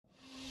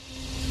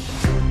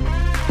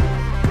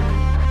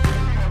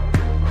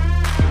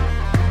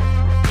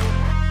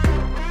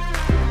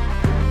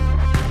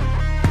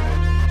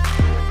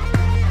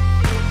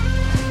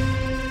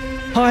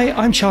Hi,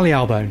 I'm Charlie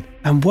Albone,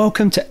 and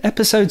welcome to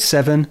episode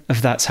 7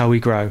 of That's How We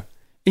Grow,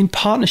 in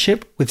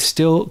partnership with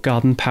Still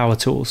Garden Power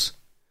Tools.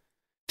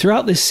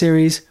 Throughout this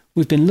series,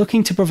 we've been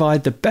looking to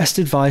provide the best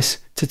advice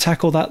to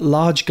tackle that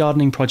large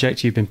gardening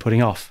project you've been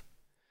putting off.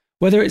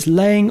 Whether it's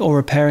laying or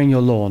repairing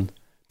your lawn,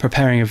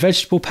 preparing a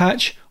vegetable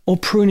patch, or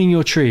pruning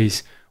your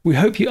trees, we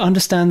hope you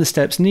understand the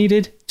steps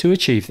needed to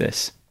achieve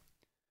this.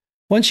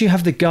 Once you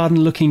have the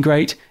garden looking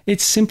great,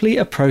 it's simply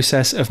a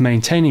process of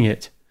maintaining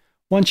it.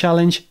 One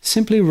challenge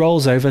simply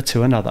rolls over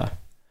to another.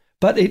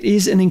 But it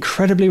is an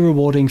incredibly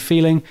rewarding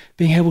feeling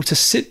being able to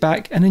sit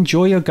back and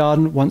enjoy your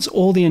garden once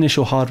all the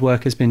initial hard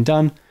work has been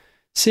done,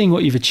 seeing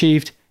what you've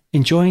achieved,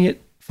 enjoying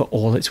it for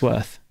all it's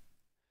worth.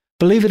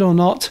 Believe it or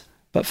not,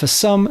 but for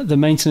some, the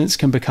maintenance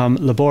can become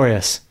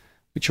laborious,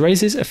 which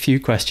raises a few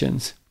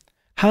questions.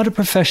 How do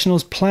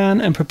professionals plan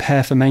and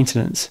prepare for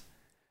maintenance?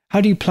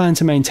 How do you plan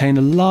to maintain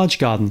a large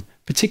garden,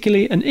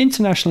 particularly an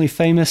internationally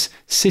famous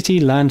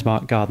city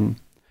landmark garden?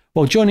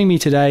 Well, joining me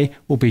today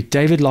will be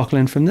David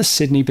Laughlin from the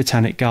Sydney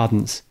Botanic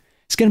Gardens.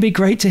 It's going to be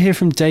great to hear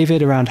from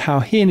David around how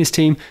he and his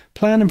team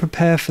plan and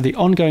prepare for the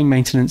ongoing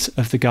maintenance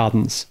of the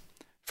gardens.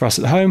 For us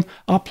at home,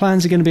 our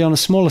plans are going to be on a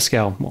smaller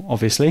scale,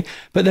 obviously,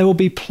 but there will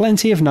be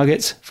plenty of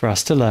nuggets for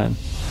us to learn.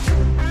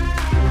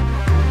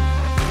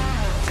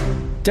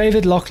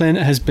 David Laughlin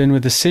has been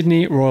with the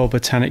Sydney Royal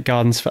Botanic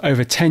Gardens for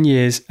over 10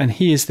 years, and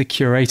he is the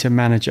curator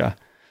manager.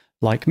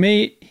 Like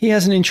me, he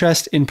has an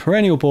interest in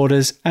perennial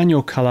borders,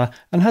 annual colour,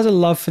 and has a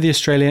love for the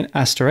Australian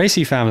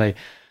Asteraceae family.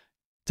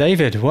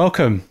 David,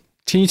 welcome.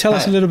 Can you tell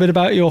us a little bit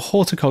about your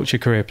horticulture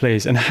career,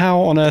 please, and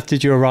how on earth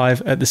did you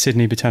arrive at the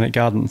Sydney Botanic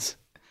Gardens?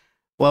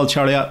 Well,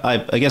 Charlie,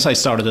 I guess I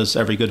started as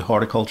every good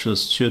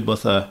horticulturist should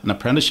with an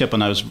apprenticeship,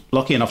 and I was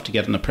lucky enough to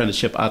get an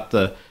apprenticeship at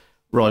the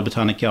Royal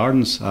Botanic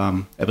Gardens.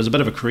 It was a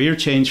bit of a career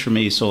change for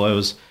me, so I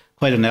was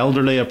quite an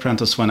elderly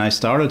apprentice when I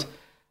started.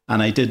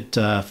 And I did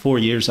 4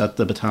 years at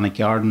the Botanic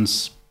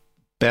Gardens,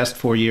 best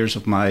 4 years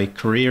of my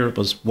career. It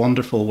was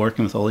wonderful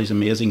working with all these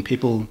amazing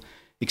people,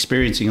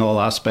 experiencing all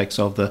aspects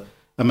of the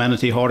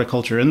amenity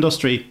horticulture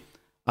industry.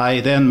 I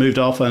then moved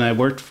off and I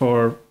worked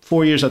for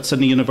 4 years at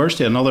Sydney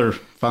University, another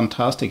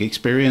fantastic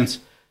experience.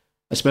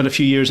 I spent a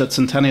few years at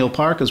Centennial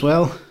Park as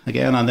well,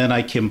 again, and then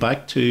I came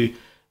back to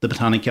the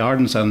Botanic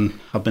Gardens and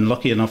have been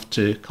lucky enough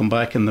to come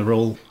back in the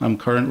role I'm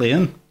currently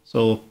in.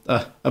 So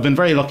I've been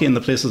very lucky in the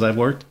places I've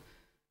worked.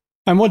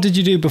 And what did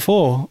you do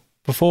before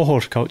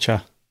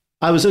horticulture?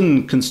 I was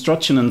in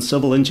construction and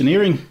civil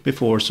engineering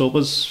before, so it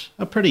was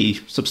a pretty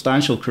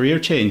substantial career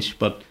change.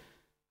 But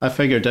I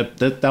figured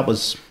that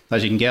was,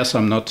 as you can guess,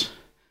 I'm not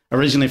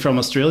originally from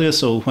Australia.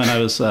 So when I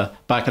was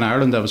back in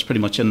Ireland, I was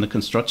pretty much in the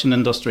construction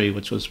industry,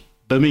 which was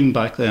booming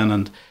back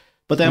then.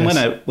 But then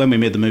Yes. when we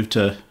made the move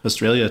to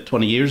Australia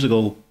 20 years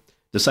ago,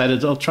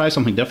 decided I'll try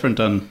something different.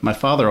 And my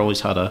father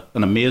always had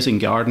an amazing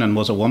garden and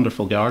was a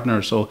wonderful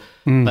gardener. So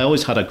I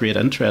always had a great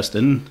interest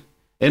in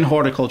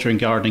horticulture and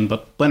gardening,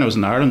 but when I was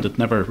in Ireland, it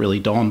never really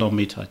dawned on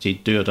me to actually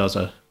do it as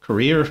a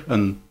career,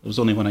 and it was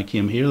only when I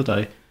came here that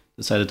I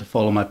decided to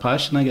follow my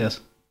passion, I guess.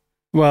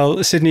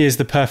 Well, Sydney is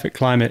the perfect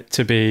climate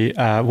to be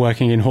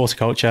working in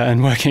horticulture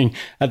and working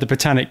at the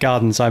Botanic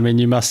Gardens. I mean,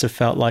 you must have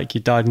felt like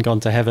you died and gone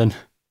to heaven.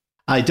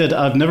 I did.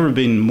 I've never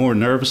been more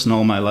nervous in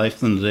all my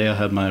life than the day I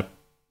had my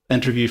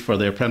interview for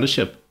the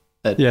apprenticeship.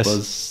 It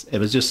was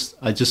just,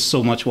 I just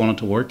so much wanted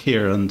to work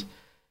here, and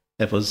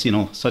it was,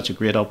 such a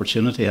great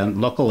opportunity, and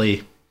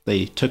luckily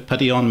they took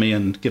pity on me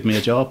and give me a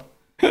job.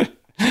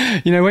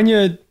 When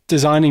you're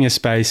designing a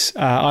space,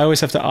 I always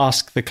have to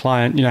ask the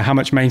client, how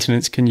much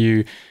maintenance can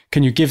you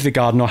give the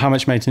garden, or how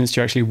much maintenance do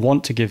you actually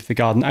want to give the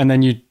garden? And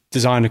then you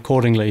design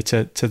accordingly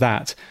to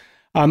that.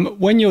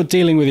 When you're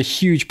dealing with a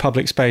huge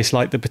public space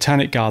like the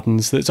Botanic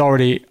Gardens that's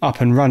already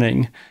up and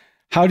running,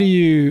 how do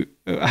you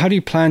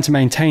plan to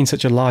maintain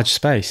such a large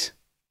space?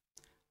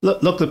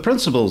 Look, the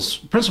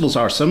principles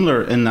are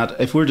similar in that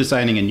if we're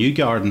designing a new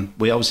garden,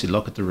 we obviously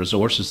look at the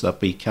resources that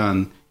we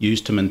can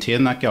use to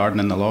maintain that garden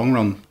in the long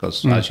run.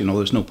 Because as you know,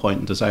 there's no point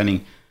in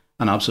designing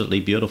an absolutely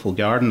beautiful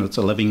garden. It's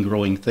a living,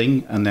 growing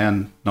thing, and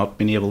then not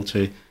being able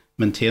to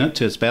maintain it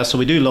to its best. So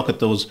we do look at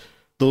those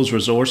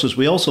resources.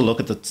 We also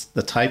look at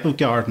the type of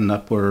garden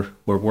that we're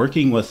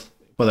working with,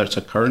 whether it's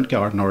a current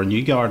garden or a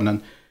new garden.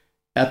 And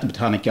at the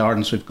Botanic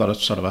Gardens, we've got a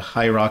sort of a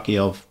hierarchy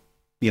of,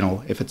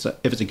 if it's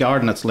a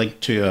garden that's linked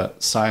to a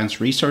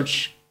science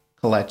research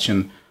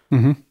collection,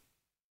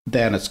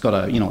 then it's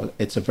got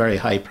it's a very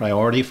high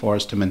priority for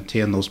us to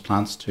maintain those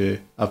plants to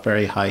a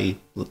very high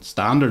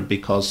standard,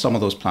 because some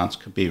of those plants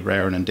could be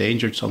rare and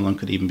endangered. Some of them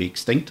could even be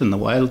extinct in the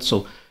wild.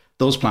 So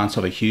those plants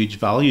have a huge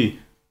value.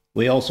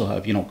 We also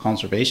have,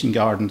 conservation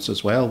gardens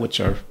as well, which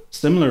are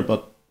similar,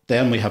 but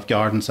then we have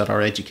gardens that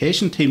our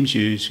education teams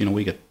use.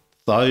 We get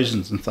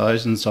thousands and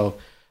thousands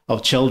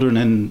of children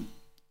in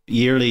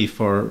yearly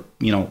for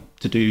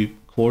to do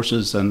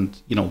courses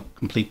and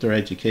complete their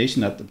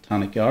education at the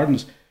Botanic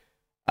Gardens.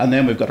 And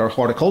then we've got our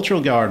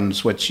horticultural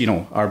gardens, which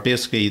are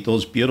basically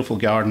those beautiful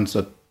gardens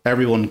that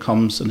everyone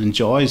comes and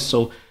enjoys.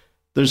 So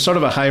there's sort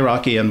of a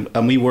hierarchy, and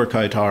we work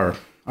out our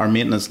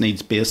maintenance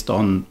needs based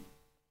on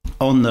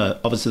on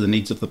obviously the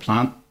needs of the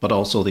plant, but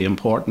also the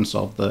importance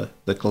of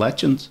the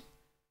collections.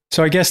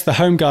 So I guess the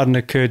home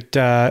gardener could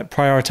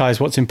prioritize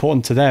what's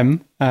important to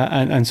them,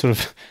 and sort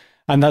of,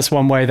 and that's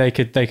one way they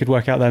could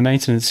work out their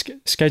maintenance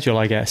schedule,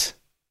 I guess.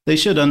 They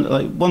should.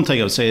 And one thing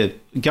I would say,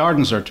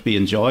 gardens are to be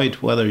enjoyed,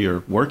 whether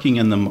you're working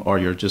in them or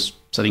you're just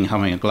sitting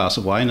having a glass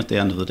of wine at the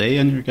end of the day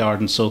in your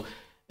garden. So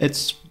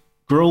it's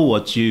grow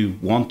what you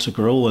want to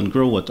grow, and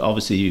grow what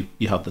obviously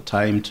you have the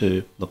time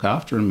to look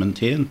after and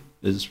maintain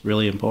is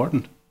really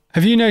important.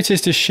 Have you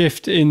noticed a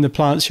shift in the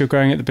plants you're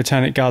growing at the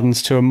Botanic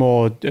Gardens to a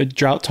more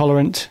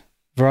drought-tolerant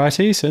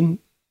varieties,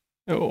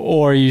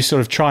 or are you sort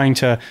of trying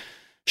to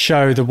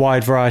show the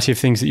wide variety of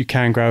things that you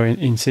can grow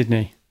in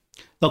Sydney?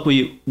 Look,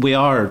 we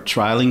are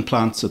trialling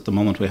plants at the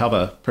moment. We have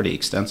a pretty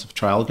extensive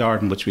trial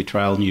garden, which we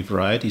trial new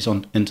varieties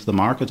into the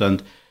market,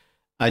 and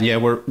yeah,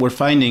 we're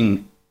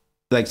finding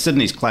like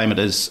Sydney's climate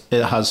it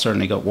has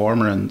certainly got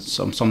warmer, and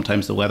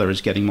sometimes the weather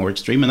is getting more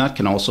extreme, and that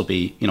can also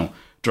be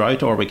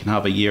drought, or we can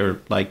have a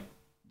year like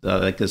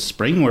this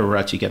spring where we're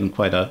actually getting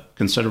quite a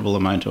considerable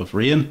amount of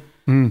rain.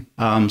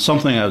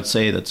 Something I would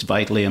say that's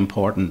vitally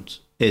important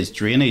is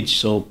drainage.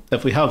 So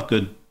if we have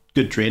good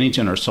drainage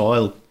in our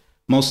soil,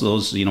 most of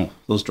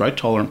those drought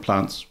tolerant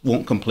plants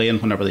won't complain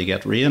whenever they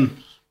get rain,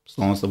 as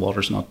long as the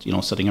water's not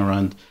sitting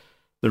around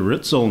the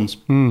root zones.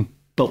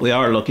 But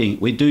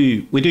we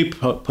do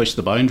push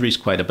the boundaries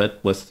quite a bit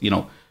with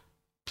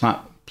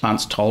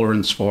plants'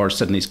 tolerance for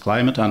Sydney's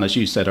climate. And as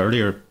you said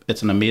earlier,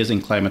 it's an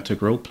amazing climate to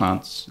grow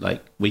plants.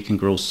 Like, we can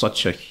grow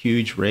such a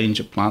huge range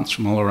of plants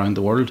from all around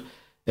the world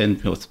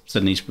in with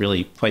Sydney's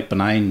really quite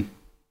benign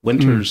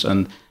winters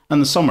and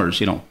the summers.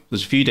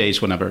 There's a few days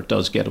whenever it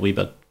does get a wee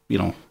bit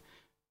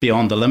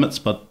beyond the limits,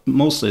 but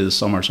mostly the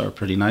summers are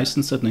pretty nice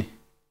in Sydney.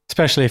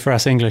 Especially for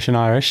us English and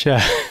Irish,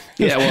 yeah.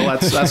 Yeah, well,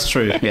 that's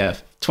true. Yeah,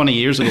 20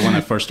 years ago when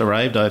I first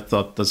arrived, I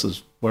thought,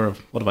 what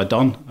have I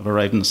done? I've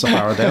arrived in the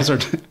Sahara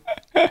Desert.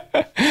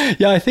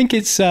 Yeah, I think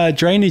it's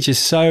drainage is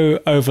so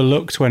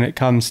overlooked when it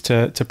comes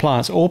to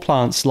plants. All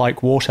plants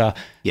like water.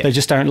 Yeah. They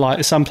just don't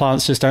like, some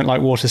plants just don't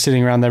like water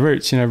sitting around their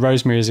roots.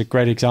 Rosemary is a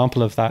great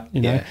example of that.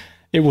 Yeah.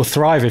 It will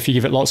thrive if you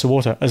give it lots of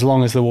water, as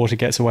long as the water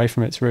gets away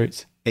from its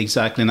roots.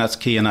 Exactly, and that's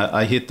key. And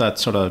I hate that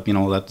sort of,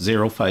 that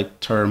xerophyte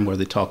term where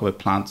they talk about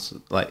plants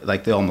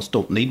like they almost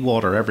don't need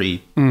water.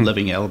 Every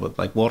living element,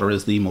 like water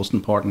is the most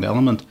important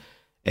element.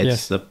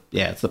 It's the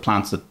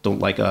plants that don't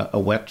like a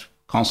wet,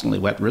 constantly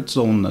wet root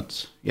zone.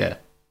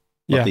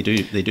 They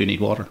do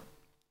need water.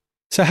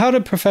 So how do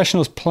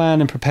professionals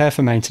plan and prepare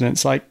for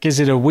maintenance? Like,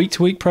 is it a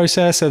week-to-week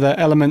process? Are there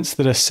elements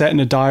that are set in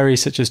a diary,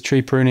 such as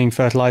tree pruning,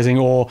 fertilizing,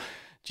 or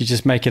do you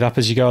just make it up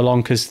as you go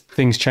along because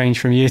things change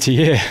from year to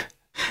year?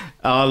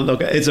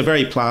 Look, it's a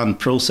very planned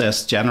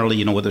process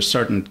generally, where there's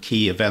certain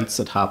key events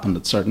that happen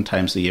at certain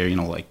times of the year,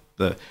 like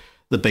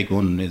the big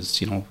one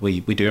is,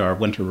 we do our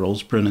winter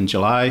rose prune in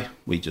July.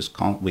 We just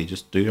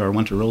do our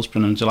winter rose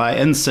prune in July.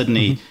 In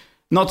Sydney,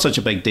 not such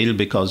a big deal,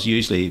 because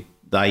usually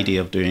the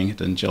idea of doing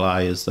it in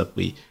July is that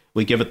we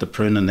give it the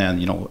prune, and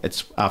then,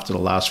 it's after the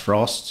last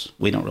frosts.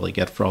 We don't really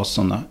get frosts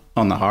on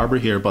the harbour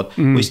here, but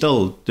we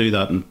still do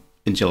that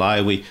in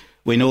July.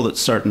 We know that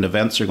certain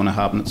events are going to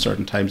happen at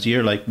certain times of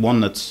year. Like,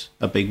 one that's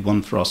a big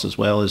one for us as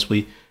well is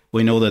we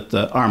know that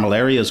the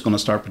Armillaria is going to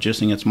start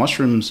producing its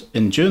mushrooms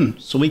in June.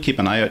 So we keep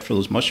an eye out for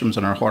those mushrooms,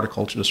 and our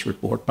horticulturists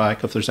report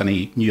back if there's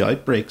any new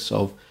outbreaks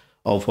of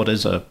what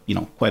is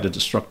quite a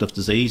destructive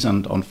disease,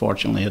 and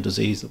unfortunately a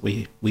disease that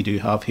we do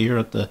have here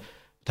at the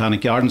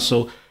Botanic Gardens.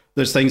 So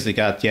there's things like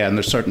that, and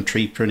there's certain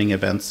tree pruning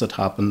events that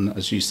happen,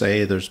 as you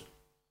say. There's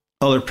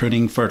other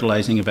pruning,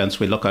 fertilizing events.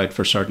 We look out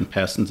for certain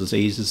pests and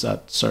diseases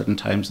at certain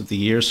times of the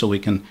year, so we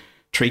can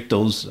treat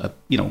those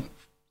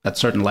at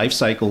certain life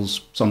cycles.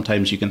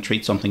 Sometimes you can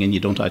treat something and you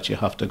don't actually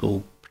have to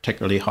go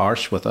particularly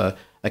harsh with a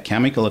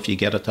chemical if you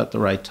get it at the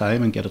right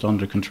time and get it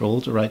under control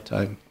at the right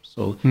time.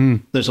 So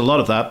there's a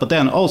lot of that. But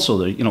then also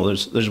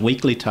there's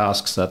weekly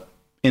tasks that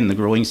in the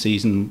growing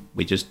season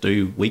we just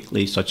do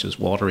weekly, such as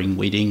watering,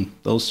 weeding,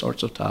 those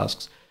sorts of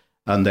tasks.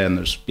 And then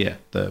there's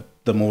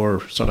the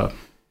more sort of,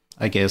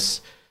 I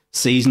guess,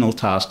 seasonal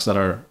tasks that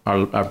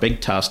are big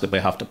tasks that we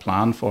have to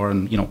plan for,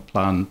 and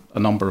plan a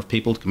number of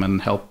people to come in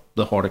and help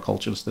the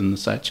horticulturist in the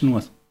section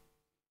with.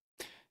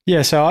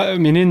 Yeah, so I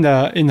mean, in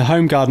the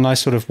home garden, I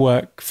sort of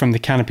work from the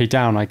canopy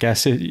down, I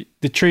guess. The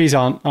trees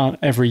aren't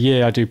every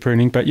year I do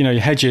pruning, but your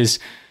hedges,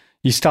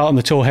 you start on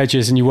the tall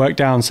hedges and you work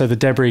down, so the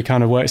debris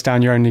kind of works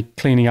down. You're only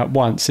cleaning up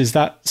once. Is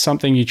that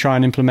something you try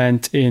and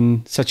implement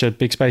in such a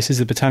big space as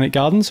the Botanic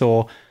Gardens,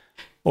 or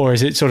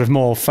is it sort of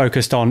more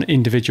focused on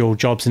individual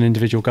jobs and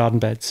individual garden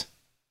beds?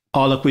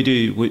 Oh, look, we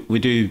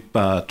do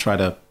try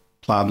to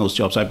plan those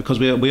jobs out, because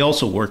we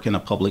also work in a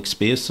public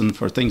space, and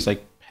for things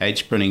like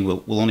hedge pruning,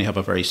 we'll only have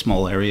a very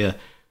small area,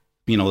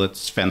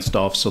 that's fenced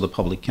off, so the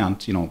public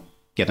can't,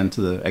 get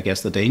into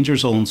the danger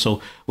zone.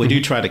 So we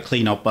do try to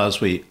clean up as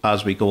we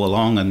go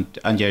along,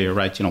 and yeah, you're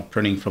right,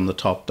 pruning from the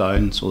top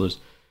down, so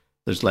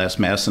there's less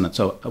mess, and it's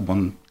a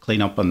one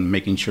clean up and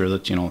making sure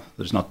that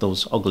there's not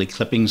those ugly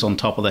clippings on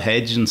top of the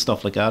hedge and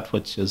stuff like that,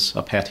 which is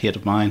a pet hate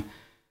of mine.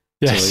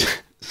 Yes. So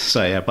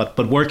So yeah, but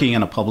working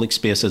in a public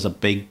space is a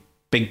big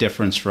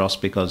difference for us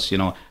because,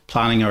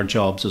 planning our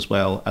jobs as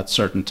well at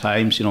certain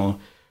times.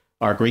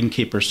 Our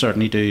greenkeepers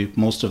certainly do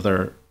most of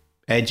their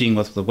edging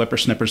with the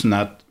whippersnippers and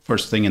that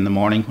first thing in the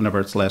morning whenever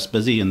it's less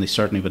busy, and they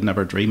certainly would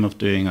never dream of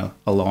doing a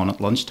lawn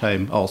at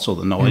lunchtime. Also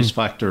the noise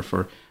factor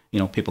for,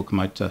 people come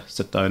out to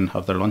sit down and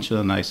have their lunch in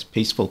a nice,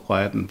 peaceful,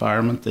 quiet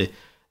environment.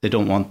 They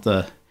don't want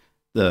the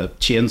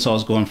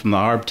chainsaws going from the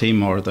ARB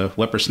team or the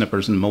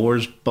whippersnippers and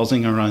mowers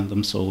buzzing around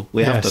them. So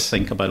we have to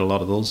think about a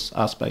lot of those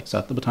aspects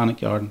at the Botanic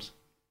Gardens.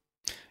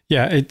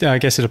 Yeah, I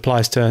guess it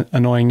applies to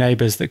annoying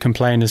neighbours that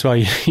complain as well.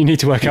 You need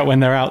to work out when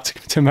they're out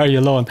to mow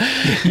your lawn.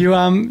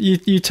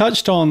 You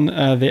touched on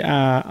the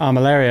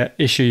armillaria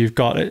issue you've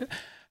got.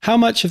 How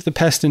much of the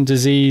pest and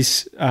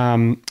disease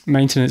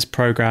maintenance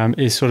program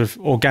is sort of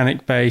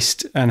organic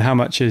based, and how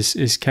much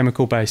is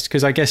chemical based?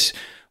 Because I guess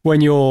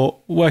when you're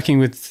working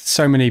with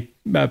so many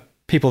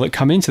people that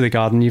come into the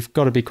garden, you've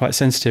got to be quite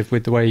sensitive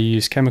with the way you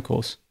use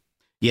chemicals.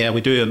 Yeah,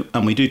 we do,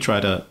 and we do try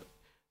to.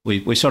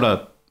 We sort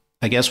of,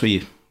 I guess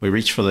we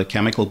reach for the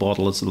chemical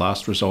bottle as the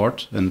last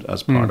resort, and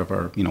as part of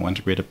our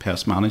integrated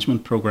pest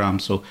management program.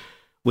 So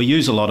we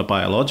use a lot of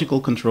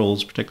biological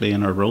controls, particularly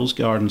in our rose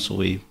garden. So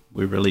we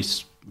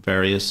release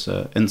various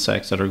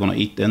insects that are going to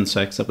eat the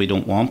insects that we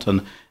don't want,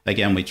 and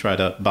again we try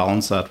to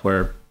balance that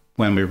where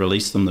when we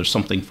release them, there's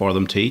something for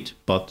them to eat,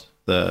 but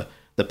the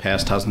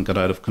pest hasn't got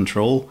out of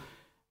control.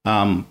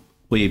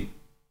 We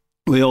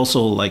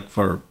also, like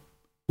for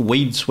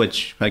weeds,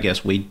 which I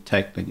guess weed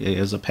technically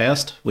is a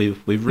pest,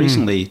 we've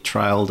recently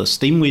trialed a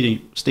steam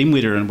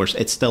weeder, and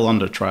it's still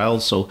under trial.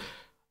 So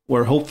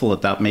we're hopeful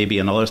that may be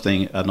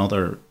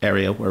another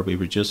area where we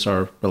reduce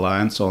our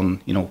reliance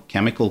on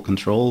chemical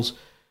controls.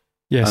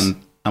 Yes,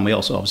 and we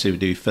also obviously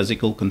do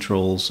physical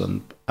controls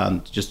and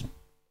just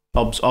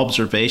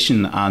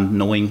observation and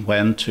knowing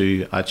when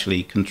to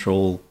actually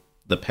control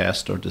the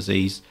pest or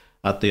disease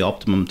at the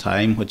optimum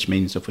time, which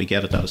means if we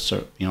get it at a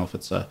certain, if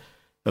it's a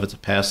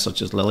pest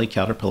such as lily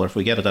caterpillar, if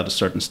we get it at a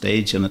certain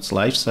stage in its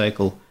life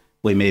cycle,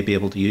 we may be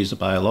able to use a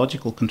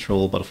biological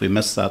control. But if we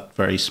miss that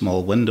very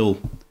small window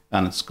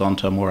and it's gone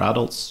to a more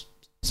adult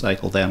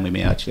cycle, then we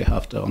may actually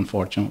have to,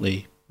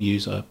 unfortunately,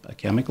 use a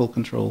chemical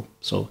control.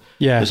 So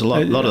there's a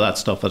lot of that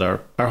stuff that our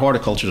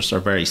horticulturists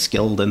are very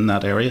skilled in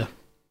that area.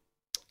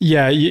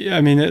 Yeah, I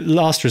mean,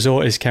 last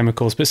resort is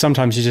chemicals, but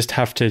sometimes you just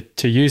have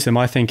to use them.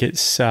 I think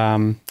it's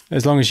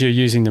as long as you're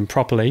using them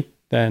properly,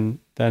 then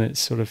it's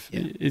sort of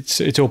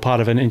it's all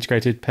part of an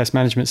integrated pest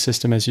management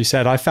system, as you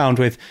said. I found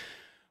with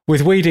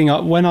weeding,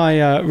 when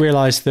I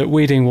realised that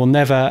weeding will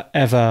never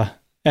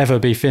ever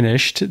be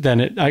finished, then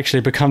it actually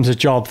becomes a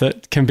job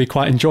that can be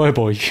quite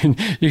enjoyable. You can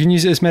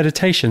use it as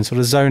meditation, sort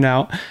of zone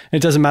out.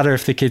 It doesn't matter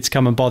if the kids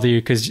come and bother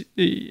you because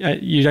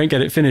you don't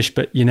get it finished,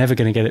 but you're never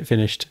going to get it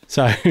finished.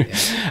 So,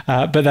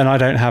 but then I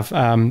don't have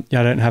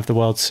the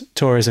world's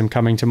tourism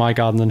coming to my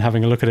garden and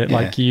having a look at it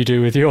like you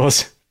do with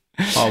yours.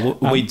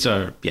 Weeds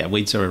are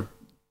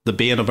the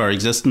bane of our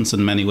existence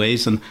in many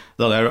ways. And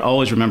look, I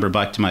always remember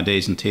back to my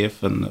days in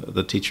TAFE, and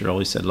the teacher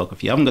always said, look,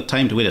 if you haven't got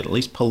time to weed it, at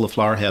least pull the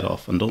flower head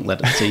off and don't let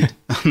it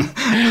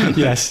seed.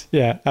 Yes,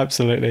 yeah,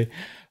 absolutely.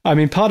 I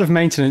mean, part of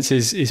maintenance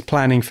is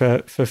planning for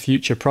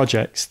future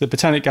projects. The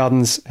Botanic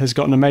Gardens has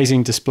got an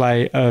amazing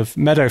display of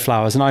meadow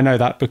flowers, and I know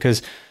that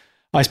because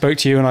I spoke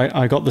to you and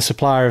I got the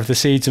supplier of the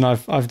seeds, and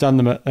I've done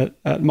them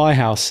at my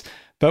house.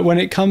 But when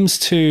it comes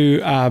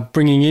to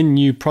bringing in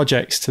new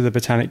projects to the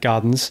Botanic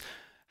Gardens,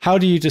 how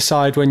do you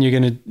decide when you're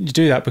going to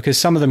do that? Because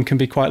some of them can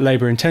be quite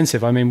labour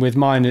intensive. I mean, with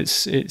mine,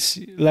 it's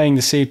laying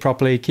the seed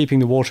properly, keeping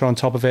the water on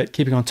top of it,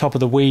 keeping on top of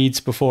the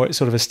weeds before it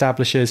sort of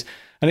establishes.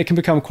 And it can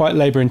become quite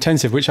labour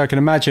intensive, which I can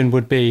imagine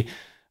would be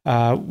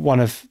one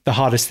of the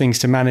hardest things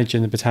to manage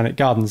in the Botanic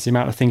Gardens, the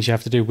amount of things you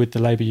have to do with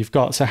the labour you've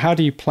got. So how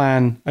do you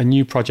plan a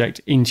new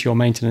project into your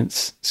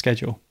maintenance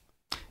schedule?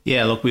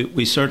 Yeah, look,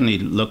 we certainly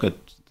look at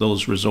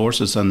those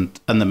resources, and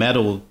the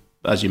meadow,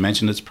 as you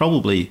mentioned, it's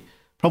probably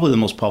the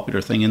most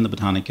popular thing in the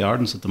Botanic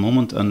Gardens at the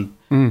moment, and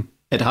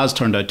it has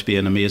turned out to be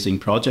an amazing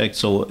project.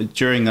 So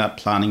during that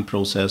planning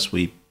process,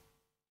 we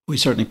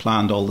certainly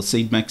planned all the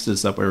seed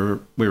mixes that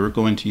we were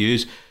going to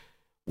use.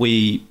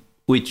 We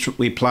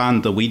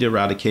planned the weed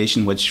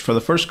eradication, which for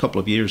the first couple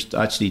of years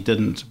actually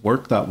didn't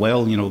work that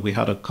well. We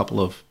had a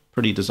couple of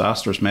pretty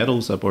disastrous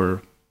meadows that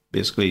were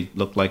basically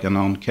looked like an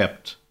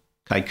unkept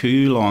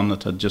kaiku lawn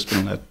that had just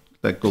been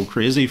let go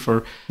crazy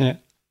for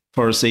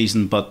a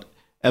season, but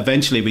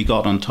eventually we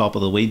got on top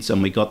of the weeds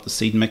and we got the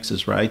seed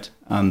mixes right,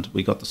 and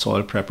we got the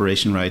soil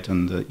preparation right,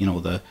 and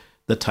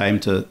the time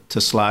to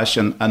slash,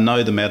 and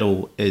now the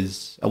meadow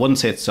is, I wouldn't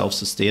say it's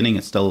self-sustaining,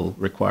 it still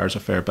requires a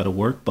fair bit of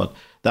work, but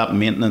that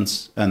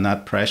maintenance and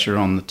that pressure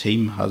on the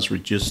team has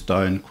reduced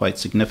down quite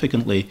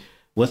significantly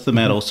with the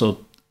meadow.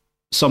 So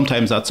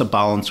sometimes that's a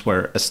balance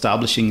where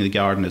establishing the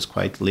garden is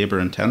quite labour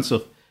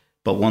intensive,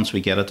 but once we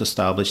get it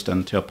established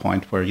and to a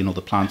point where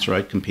the plants are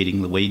out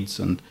competing the weeds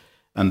and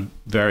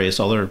various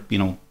other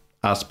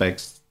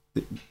aspects,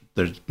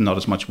 there's not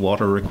as much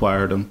water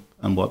required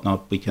and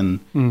whatnot, we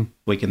can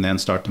then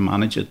start to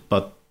manage it.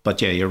 But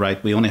yeah, you're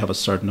right, we only have a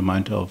certain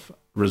amount of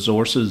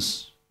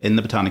resources in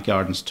the Botanic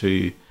Gardens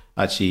to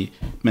actually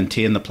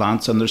maintain the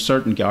plants. And there's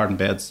certain garden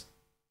beds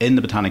in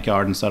the Botanic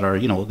Gardens that are,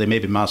 they may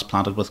be mass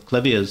planted with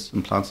clivias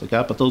and plants like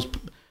that, but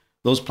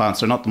those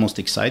plants are not the most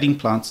exciting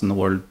plants in the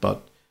world,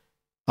 but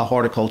a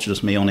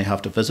horticulturist may only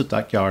have to visit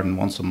that garden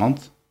once a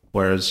month,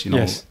 whereas,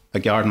 Yes. a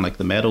garden like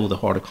the Meadow, the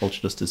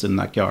horticulturist is in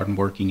that garden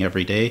working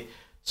every day.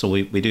 So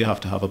we do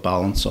have to have a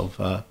balance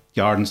of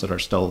gardens that are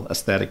still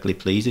aesthetically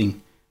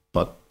pleasing,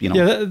 but,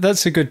 Yeah,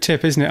 that's a good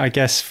tip, isn't it? I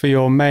guess for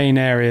your main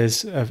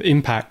areas of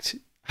impact,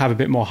 have a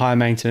bit more high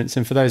maintenance,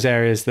 and for those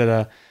areas that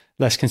are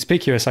less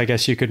conspicuous, I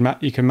guess you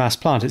can mass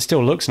plant. It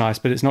still looks nice,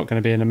 but it's not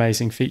going to be an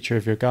amazing feature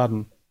of your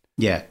garden.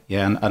 Yeah,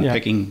 and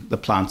picking the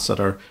plants that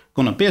are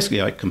going to basically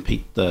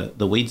outcompete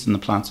the weeds and the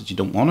plants that you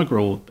don't want to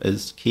grow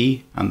is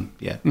key. And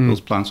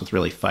those plants with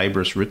really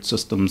fibrous root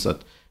systems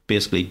that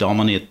basically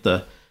dominate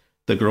the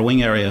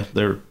growing area,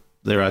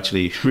 they're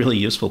actually really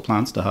useful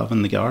plants to have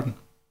in the garden.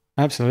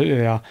 Absolutely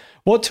they are.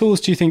 What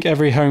tools do you think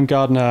every home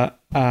gardener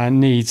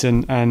needs,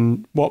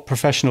 and what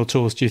professional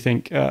tools do you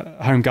think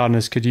home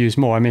gardeners could use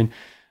more? I mean,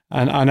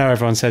 and I know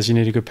everyone says you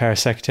need a good pair of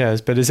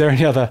secateurs, but is there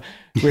any other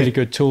really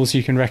good tools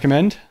you can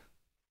recommend?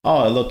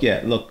 Oh, look,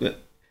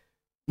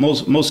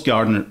 most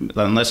gardeners,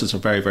 unless it's a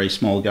very, very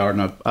small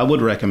garden, I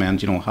would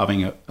recommend,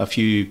 having a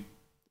few,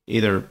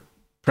 either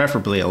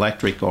preferably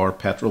electric or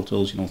petrol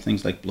tools,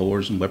 things like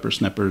blowers and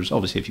whippersnippers.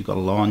 Obviously, if you've got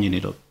a lawn, you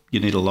need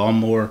a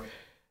lawnmower.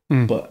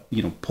 But,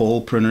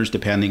 pole pruners,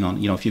 depending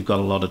on, if you've got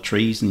a lot of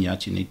trees and you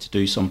actually need to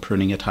do some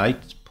pruning at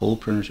height, pole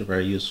pruners are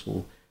very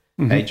useful.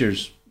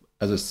 Edgers,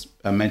 as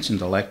I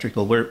mentioned,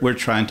 electrical. We're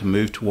trying to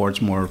move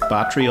towards more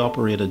battery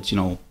operated,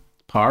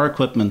 power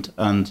equipment.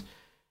 And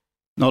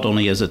not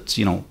only is it,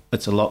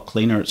 it's a lot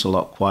cleaner, it's a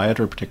lot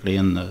quieter, particularly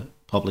in the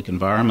public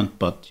environment,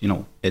 but,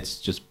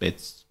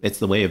 it's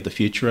the way of the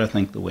future, I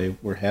think, the way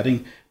we're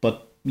heading.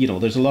 But,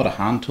 there's a lot of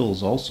hand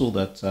tools also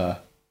that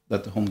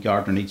the home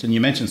gardener needs. And you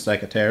mentioned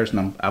secateurs,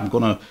 and I'm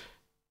going to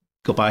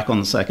go back on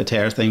the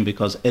secateur thing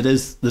because it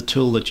is the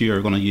tool that you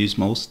are going to use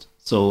most.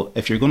 So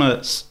if you're going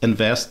to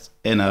invest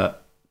in a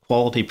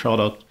quality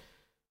product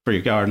for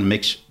your garden,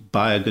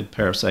 buy a good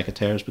pair of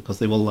secateurs because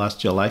they will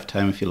last you a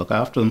lifetime if you look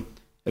after them.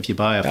 If you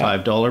buy a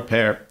 $5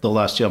 pair, they'll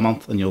last you a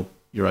month, and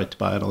you're out to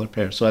buy another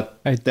pair. So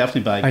I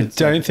definitely buy. I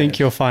don't think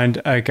you'll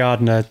find a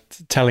gardener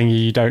telling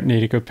you don't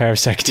need a good pair of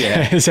secateurs.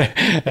 Yeah,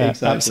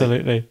 exactly.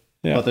 Absolutely.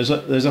 Yeah.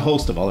 But there's a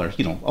host of other,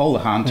 all the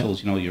hand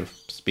tools, your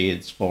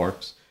spades,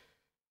 forks,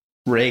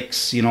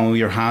 rakes,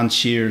 your hand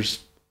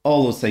shears,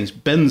 all those things,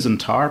 bins and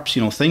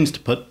tarps, things to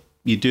put.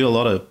 You do a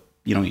lot of,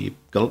 you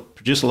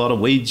produce a lot of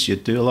weeds, you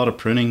do a lot of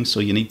pruning, so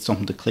you need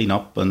something to clean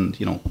up and,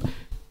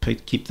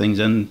 keep things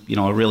in,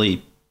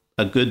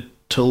 a good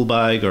tool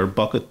bag or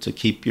bucket to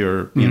keep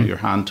your, your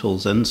hand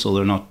tools in so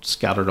they're not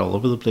scattered all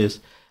over the place.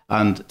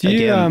 And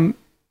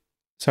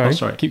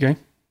sorry, keep going.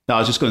 No, I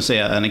was just going to say,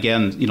 and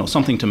again,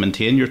 something to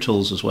maintain your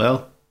tools as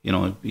well.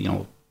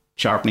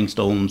 Sharpening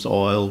stones,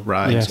 oil,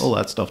 rags, all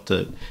that stuff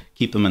to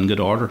keep them in good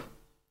order.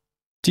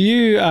 Do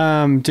you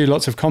do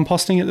lots of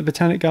composting at the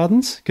Botanic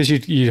Gardens? Because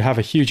you have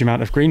a huge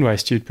amount of green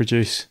waste you'd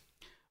produce.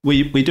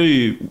 We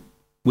do.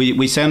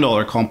 We send all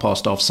our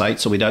compost off site,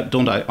 so we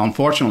don't.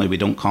 Unfortunately, we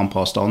don't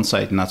compost on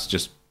site, and that's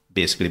just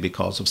basically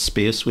because of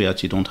space. We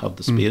actually don't have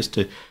the space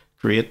to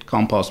create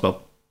compost,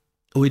 but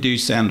we do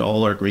send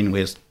all our green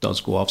waste.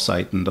 Does go off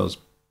site and does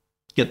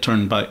get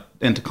turned back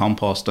into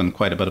compost, and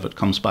quite a bit of it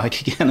comes back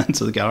again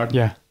into the garden.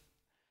 Yeah.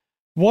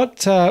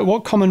 What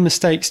common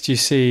mistakes do you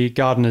see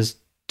gardeners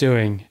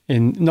doing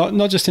in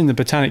not just in the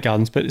Botanic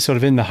Gardens, but sort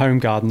of in the home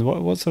garden?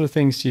 What sort of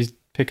things do you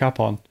pick up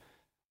on?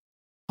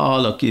 Oh,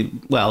 look,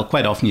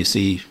 quite often you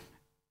see,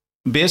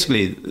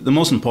 basically the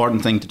most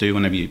important thing to do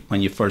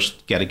when you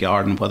first get a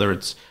garden, whether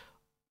it's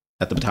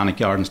at the Botanic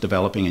Gardens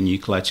developing a new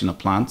collection of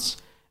plants,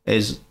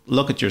 is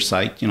look at your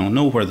site,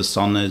 know where the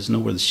sun is, know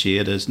where the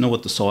shade is, know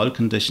what the soil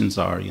conditions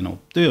are,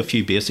 do a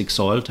few basic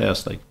soil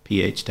tests like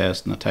pH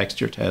test and a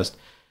texture test.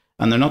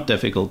 And they're not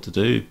difficult to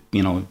do.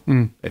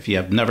 If you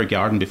have never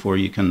gardened before,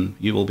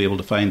 you will be able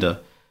to find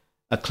a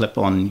clip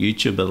on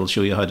YouTube that'll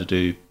show you how to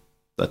do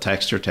a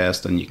texture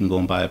test, and you can go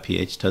and buy a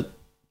pH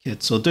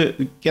kit. So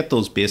get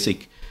those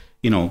basic,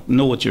 know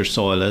what your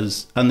soil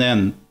is, and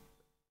then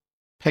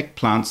pick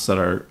plants that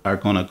are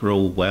going to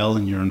grow well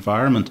in your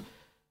environment.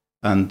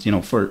 And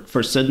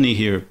for Sydney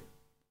here,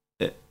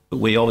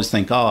 we always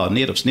think,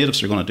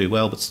 natives are going to do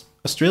well, but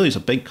Australia's a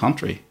big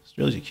country.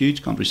 Australia's a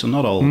huge country, so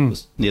not all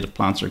native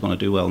plants are going to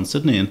do well in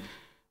Sydney. And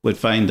we'd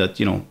find that,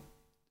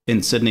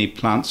 in Sydney,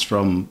 plants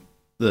from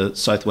the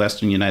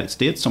southwestern United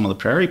States, some of the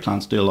prairie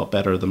plants do a lot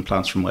better than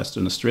plants from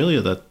Western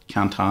Australia that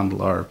can't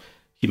handle our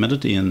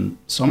humidity in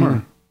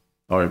summer.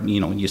 Or,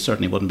 you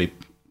certainly wouldn't be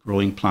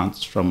growing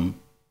plants from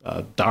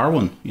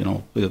Darwin,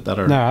 that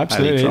are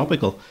highly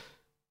tropical.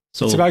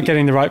 So it's about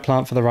getting the right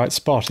plant for the right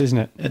spot, isn't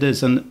it? It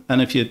is. And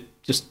if you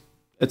just,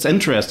 it's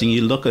interesting,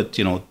 you look at,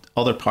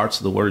 other parts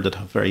of the world that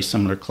have very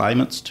similar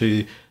climates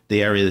to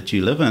the area that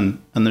you live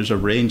in, and there's a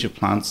range of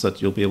plants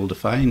that you'll be able to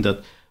find that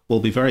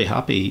will be very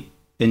happy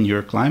in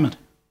your climate.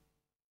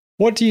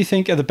 What do you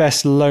think are the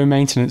best low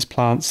maintenance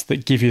plants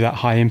that give you that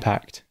high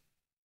impact?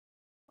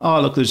 Oh,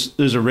 look,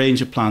 there's a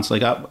range of plants.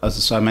 Like,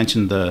 as I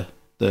mentioned,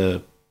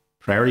 the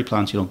prairie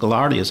plants,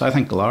 gaillardias. I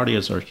think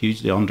gaillardias are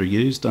hugely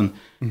underused, and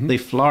they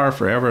flower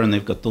forever, and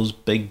they've got those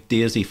big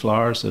daisy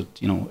flowers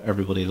that,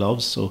 everybody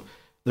loves. So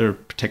they're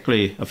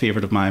particularly a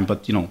favourite of mine.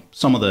 But,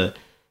 some of the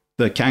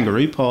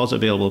kangaroo paws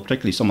available,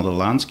 particularly some of the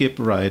landscape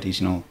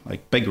varieties,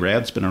 like Big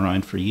Red's been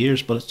around for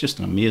years, but it's just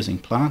an amazing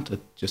plant.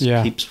 It just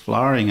keeps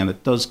flowering, and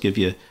it does give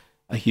you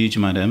a huge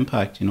amount of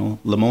impact,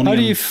 Limonium. How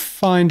do you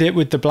find it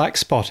with the black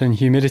spot and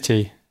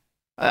humidity?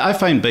 I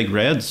find Big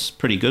Red's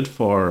pretty good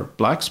for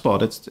black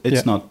spot.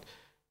 It's not.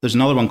 There's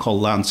another one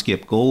called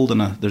Landscape Gold,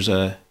 and there's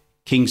a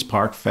Kings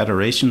Park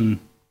Federation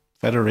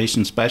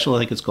Special, I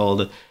think it's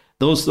called.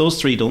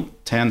 Those three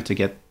don't tend to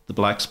get the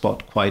black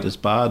spot quite as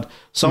bad.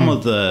 Some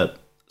of the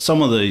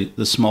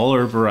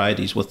smaller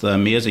varieties with the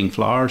amazing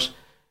flowers,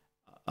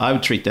 I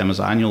would treat them as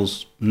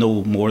annuals,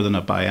 no more than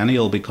a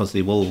biennial, because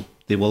they will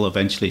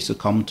eventually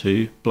succumb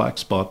to black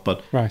spot.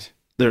 But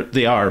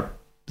they are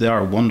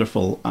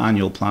wonderful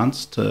annual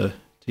plants to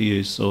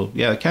use. So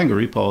yeah,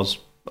 kangaroo paws,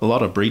 a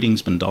lot of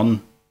breeding's been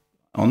done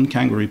on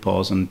kangaroo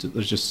paws, and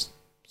there's just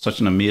such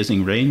an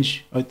amazing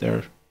range out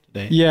there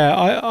today. Yeah,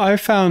 I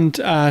found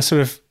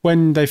sort of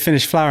when they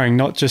finish flowering,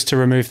 not just to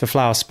remove the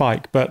flower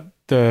spike, but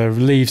the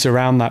leaves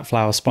around that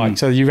flower spike.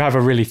 So you have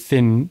a really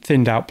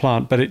thinned out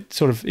plant, but it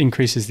sort of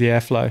increases the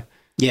airflow.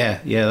 Yeah,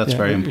 that's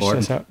very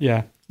important.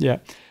 Yeah.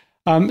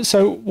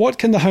 So what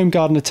can the home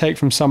gardener take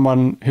from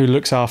someone who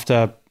looks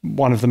after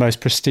one of the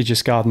most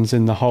prestigious gardens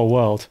in the whole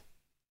world?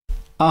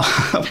 Well,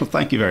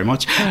 thank you very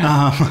much.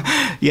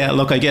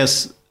 Look, I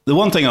guess the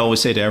one thing I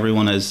always say to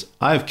everyone is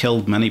I've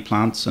killed many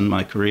plants in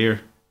my career,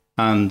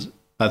 and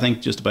I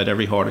think just about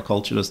every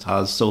horticulturist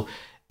has. So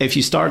if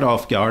you start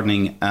off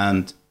gardening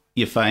and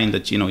you find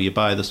that, you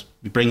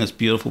bring this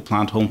beautiful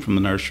plant home from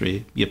the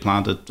nursery, you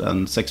plant it,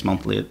 and 6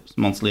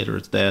 months later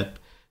it's dead,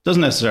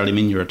 doesn't necessarily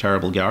mean you're a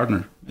terrible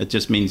gardener. It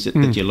just means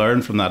that you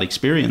learn from that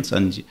experience,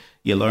 and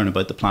you learn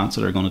about the plants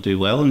that are going to do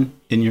well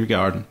in your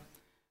garden.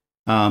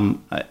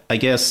 I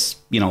guess,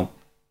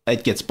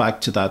 it gets back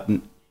to that.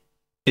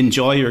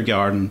 Enjoy your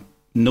garden,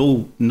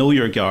 know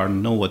your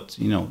garden, know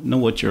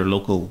what your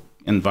local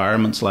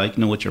environment's like,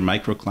 know what your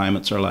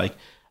microclimates are like,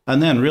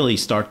 and then really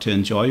start to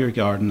enjoy your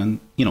garden.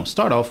 And,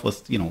 start off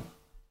with,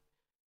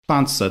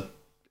 plants that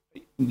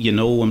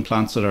and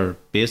plants that are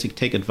basic.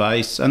 Take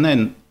advice, and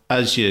then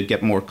as you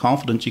get more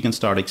confident, you can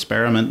start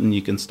experimenting,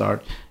 you can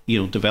start,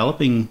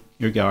 developing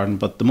your garden.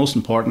 But the most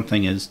important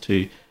thing is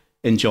to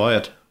enjoy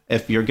it.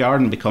 If your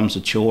garden becomes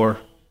a chore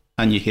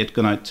and you hate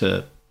going out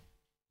to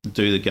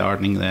do the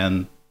gardening,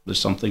 then there's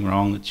something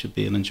wrong. It should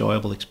be an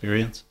enjoyable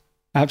experience.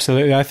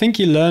 Absolutely. I think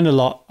you learn a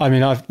lot. I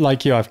mean,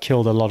 I've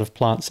killed a lot of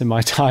plants in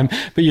my time,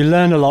 but you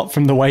learn a lot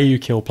from the way you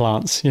kill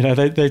plants.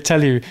 They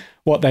tell you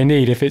what they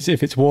need. If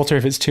it's water,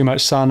 if it's too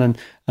much sun, and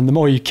the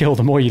more you kill,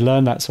 the more you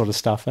learn that sort of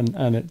stuff.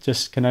 And it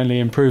just can only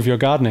improve your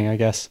gardening, I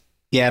guess.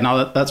 Yeah,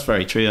 no, that's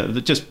very true.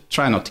 Just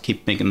try not to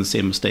keep making the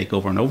same mistake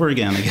over and over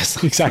again, I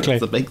guess. Exactly.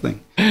 That's the big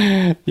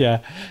thing. Yeah.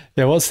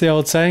 What's the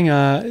old saying?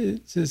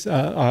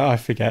 I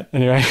forget.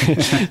 Anyway,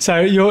 so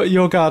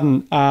your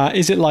garden,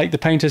 is it like the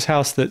painter's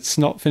house that's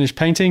not finished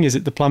painting? Is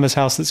it the plumber's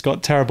house that's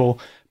got terrible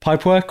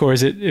pipework, or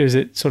is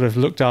it sort of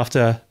looked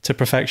after to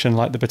perfection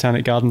like the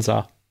botanic gardens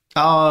are?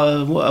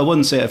 Well, I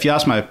wouldn't say. If you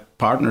ask my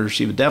partner,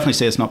 she would definitely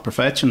say it's not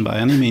perfection by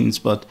any means,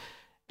 but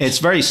it's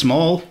very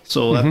small,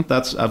 so I've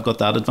got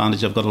that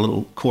advantage. I've got a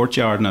little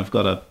courtyard, and I've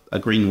got a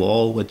green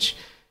wall, which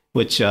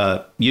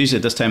usually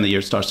at this time of the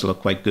year starts to look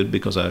quite good,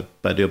 because I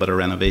do a bit of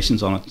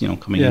renovations on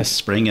it, coming in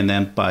spring, and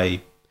then by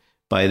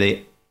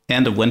the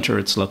end of winter,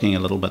 it's looking a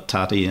little bit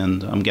tatty,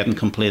 and I'm getting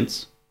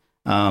complaints.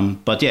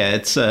 But yeah,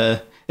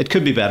 it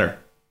could be better.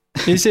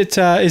 Is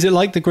it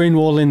like the green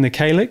wall in the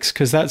calyx?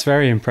 Because that's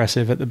very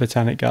impressive at the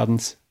Botanic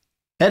Gardens.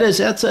 It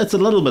is. It's a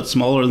little bit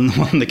smaller than the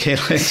one in the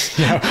calyx.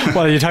 Yeah,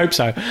 well, you'd hope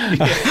so.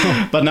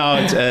 But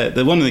no,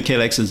 the one in the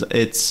calyx is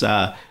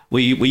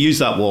we use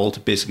that wall to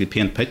basically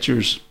paint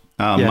pictures.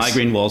 My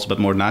green wall's a bit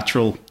more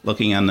natural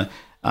looking, and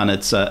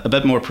it's a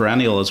bit more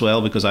perennial as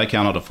well, because I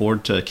cannot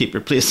afford to keep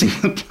replacing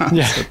the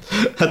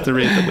plants at the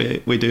rate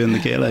that we do in the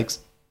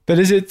calyx. But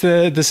is it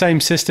the same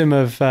system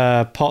of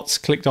pots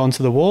clicked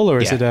onto the wall, or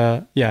is it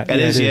a... Yeah, it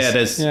is.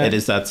 It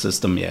is that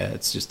system, yeah.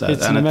 It's just that.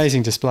 It's an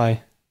amazing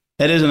display.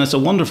 It is, and it's a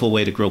wonderful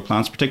way to grow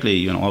plants,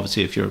 particularly,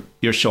 obviously if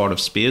you're short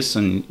of space,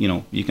 and,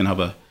 you can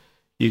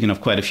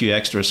have quite a few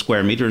extra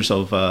square meters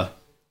of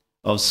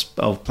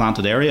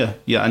planted area.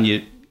 Yeah, and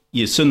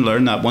you soon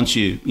learn that once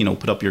you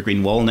put up your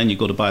green wall, and then you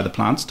go to buy the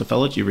plants to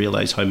fill it, you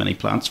realize how many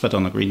plants fit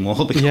on a green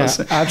wall, because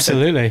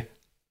absolutely.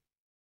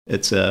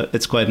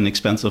 It's quite an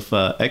expensive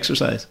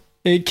exercise.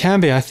 It can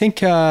be. I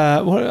think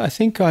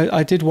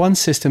I did one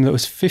system that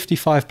was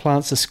 55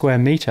 plants a square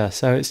meter.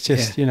 So it's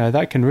just,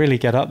 that can really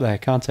get up there,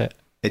 can't it?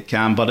 It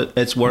can, but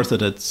it's worth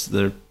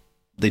it.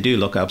 They do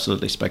look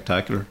absolutely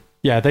spectacular.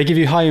 Yeah, they give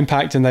you high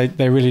impact, and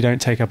they really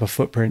don't take up a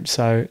footprint.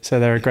 So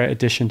they're a great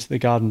addition to the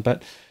garden.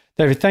 But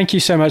David, thank you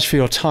so much for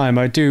your time.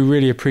 I do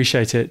really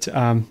appreciate it.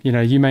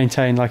 You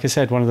maintain, like I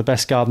said, one of the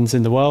best gardens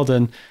in the world,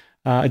 and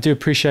I do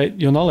appreciate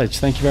your knowledge.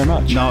 Thank you very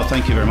much. No,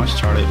 thank you very much,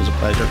 Charlie. It was a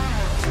pleasure.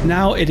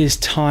 Now it is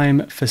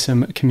time for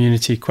some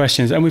community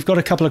questions, and we've got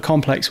a couple of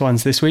complex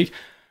ones this week.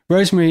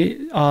 Rosemary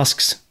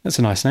asks, that's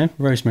a nice name,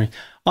 Rosemary.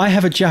 I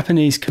have a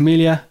Japanese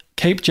camellia,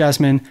 Cape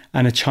jasmine,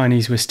 and a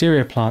Chinese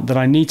wisteria plant that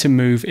I need to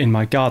move in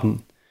my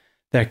garden.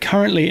 They're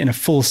currently in a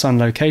full sun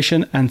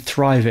location and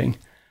thriving.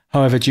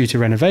 However, due to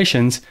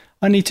renovations,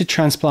 I need to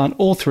transplant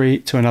all three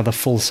to another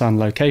full sun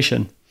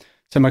location.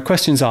 So my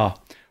questions are,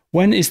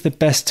 when is the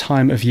best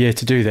time of year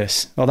to do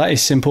this? Well, that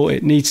is simple.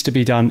 It needs to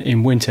be done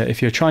in winter.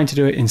 If you're trying to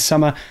do it in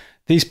summer,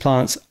 these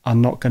plants are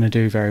not going to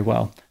do very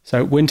well.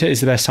 So winter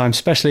is the best time,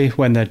 especially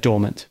when they're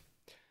dormant.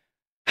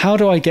 How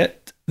do I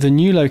get the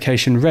new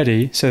location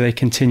ready so they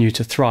continue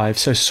to thrive?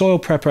 So soil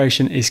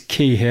preparation is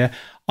key here.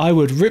 I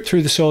would rip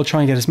through the soil, try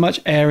and get as much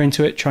air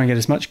into it, try and get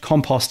as much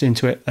compost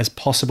into it as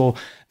possible.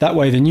 That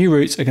way the new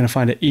roots are going to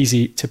find it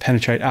easy to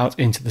penetrate out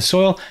into the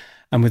soil.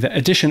 And with the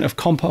addition of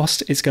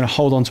compost, it's going to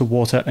hold on to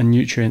water and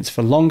nutrients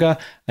for longer,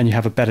 and you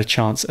have a better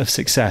chance of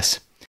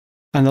success.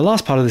 And the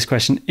last part of this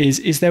question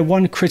is there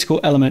one critical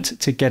element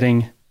to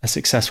getting a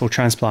successful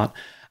transplant?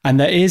 And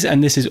there is,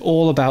 and this is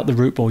all about the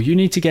root ball. You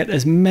need to get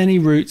as many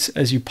roots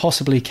as you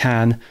possibly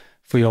can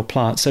for your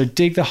plant. So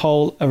dig the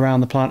hole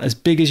around the plant as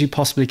big as you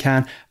possibly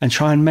can and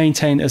try and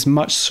maintain as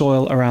much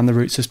soil around the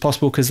roots as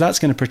possible, because that's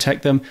going to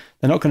protect them.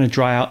 They're not going to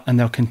dry out and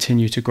they'll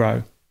continue to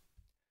grow.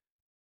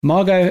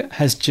 Margot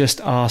has just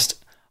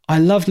asked, I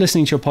loved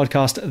listening to your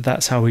podcast,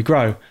 That's How We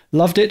Grow.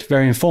 Loved it,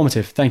 very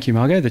informative. Thank you,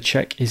 Margot. The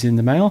check is in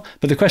the mail.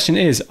 But the question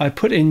is, I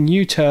put in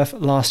new turf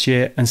last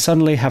year and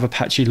suddenly have a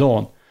patchy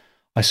lawn.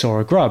 I saw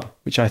a grub,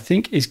 which I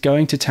think is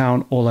going to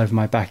town all over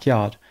my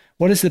backyard.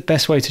 What is the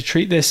best way to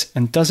treat this,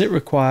 and does it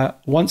require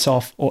once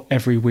off or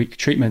every week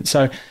treatment?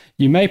 So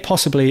you may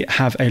possibly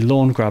have a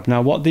lawn grub.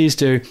 Now what these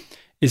do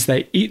is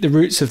they eat the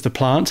roots of the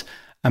plant,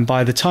 and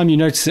by the time you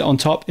notice it on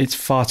top, it's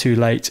far too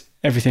late.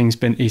 Everything's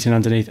been eaten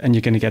underneath and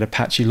you're going to get a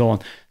patchy lawn.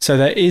 So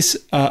there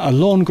is a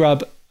lawn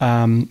grub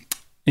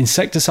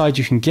insecticide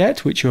you can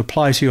get, which you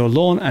apply to your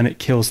lawn and it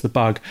kills the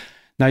bug.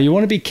 Now you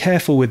want to be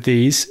careful with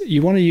these.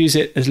 You want to use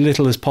it as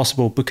little as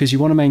possible because you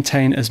want to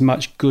maintain as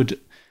much good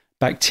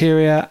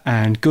bacteria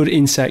and good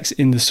insects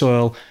in the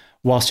soil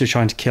whilst you're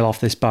trying to kill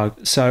off this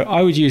bug. So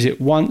I would use it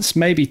once,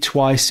 maybe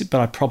twice, but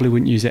I probably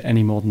wouldn't use it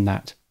any more than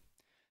that.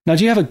 Now,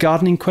 do you have a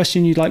gardening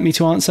question you'd like me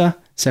to answer?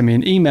 Send me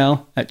an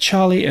email at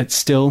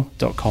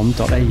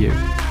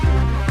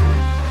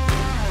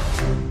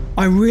charlie@still.com.au.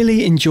 I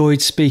really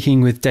enjoyed speaking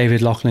with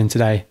David Laughlin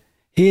today.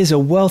 He is a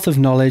wealth of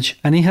knowledge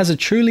and he has a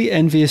truly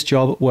envious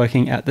job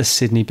working at the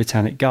Sydney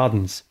Botanic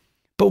Gardens.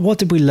 But what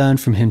did we learn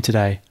from him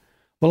today?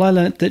 Well, I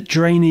learnt that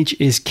drainage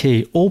is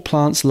key. All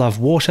plants love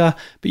water,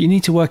 but you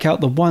need to work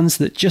out the ones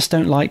that just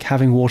don't like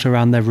having water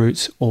around their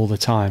roots all the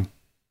time.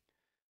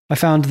 I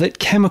found that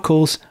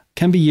chemicals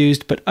can be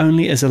used, but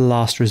only as a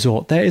last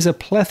resort. There is a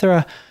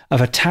plethora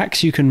of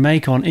attacks you can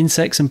make on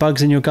insects and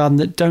bugs in your garden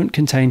that don't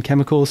contain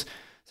chemicals,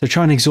 so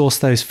try and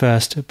exhaust those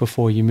first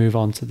before you move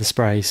on to the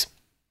sprays.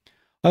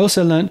 I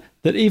also learnt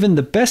that even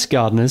the best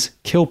gardeners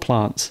kill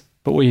plants,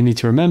 but what you need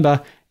to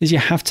remember is you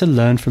have to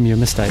learn from your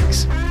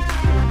mistakes.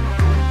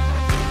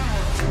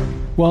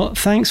 Well,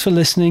 thanks for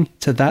listening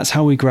to That's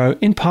How We Grow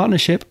in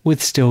partnership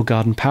with Still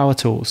Garden Power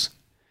Tools.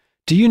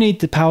 Do you need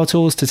the power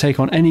tools to take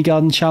on any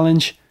garden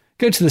challenge?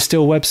 Go to the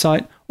Still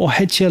website or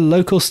head to your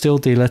local Still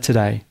dealer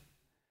today.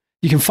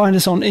 You can find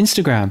us on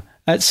Instagram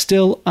at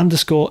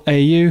still_au,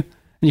 and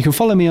you can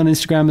follow me on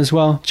Instagram as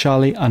well,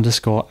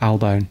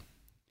 Charlie_Albone.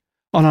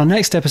 On our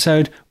next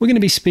episode, we're going to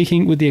be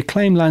speaking with the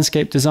acclaimed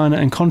landscape designer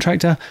and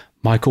contractor,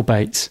 Michael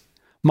Bates.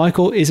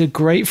 Michael is a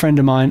great friend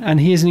of mine and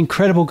he is an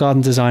incredible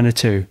garden designer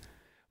too.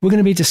 We're going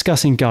to be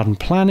discussing garden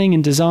planning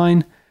and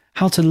design,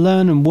 how to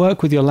learn and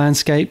work with your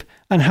landscape,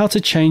 and how to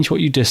change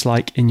what you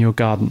dislike in your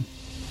garden.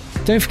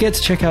 Don't forget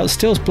to check out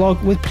Still's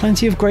blog with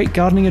plenty of great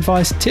gardening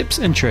advice, tips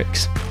and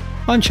tricks.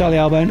 I'm Charlie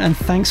Albone and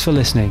thanks for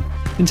listening.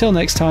 Until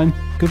next time,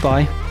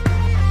 goodbye.